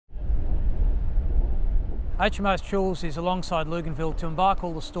HMAS Choules is alongside Luganville to embark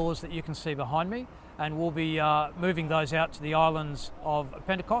all the stores that you can see behind me, and we'll be moving those out to the islands of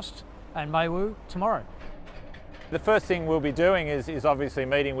Pentecost and Maiwu tomorrow. The first thing we'll be doing is obviously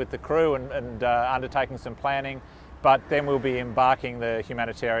meeting with the crew and undertaking some planning, but then we'll be embarking the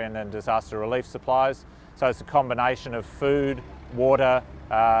humanitarian and disaster relief supplies. So it's a combination of food, water,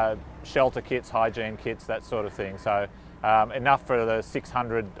 shelter kits, hygiene kits, that sort of thing. So enough for the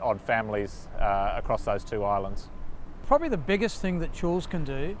 600 odd families across those two islands. Probably the biggest thing that Choules can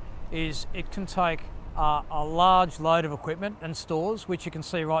do is it can take a large load of equipment and stores, which you can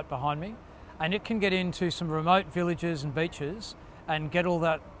see right behind me, and it can get into some remote villages and beaches and get all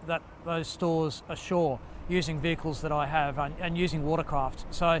those stores ashore using vehicles that I have and using watercraft.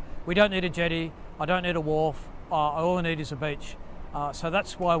 So we don't need a jetty, I don't need a wharf, all I need is a beach. So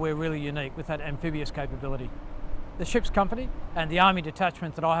that's why we're really unique with that amphibious capability. The ship's company and the Army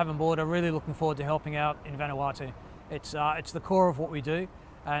detachment that I have on board are really looking forward to helping out in Vanuatu. It's the core of what we do,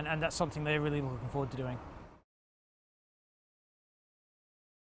 and that's something they're really looking forward to doing.